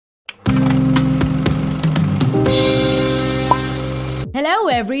Hello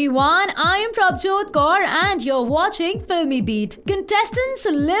everyone, I am Prabjot Kaur and you're watching Filmibeat. Contestants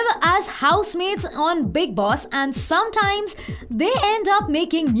live as housemates on Bigg Boss and sometimes they end up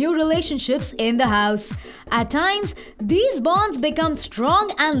making new relationships in the house. At times, these bonds become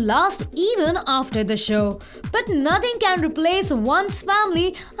strong and last even after the show. But nothing can replace one's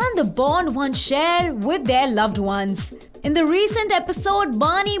family and the bond one share with their loved ones. In the recent episode,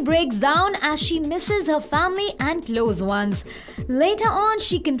 Bani breaks down as she misses her family and close ones. Later on,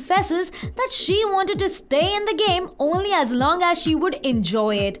 she confesses that she wanted to stay in the game only as long as she would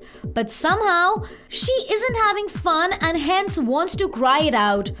enjoy it. But somehow, she isn't having fun and hence wants to cry it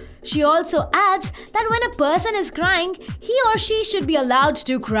out. She also adds that when a person is crying, he or she should be allowed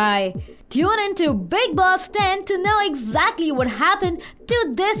to cry. Tune into Bigg Boss 10 to know exactly what happened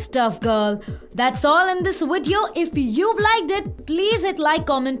to this tough girl. That's all in this video. If you've liked it, please hit like,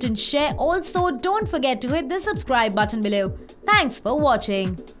 comment and share. Also, don't forget to hit the subscribe button below. Thanks for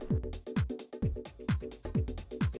watching.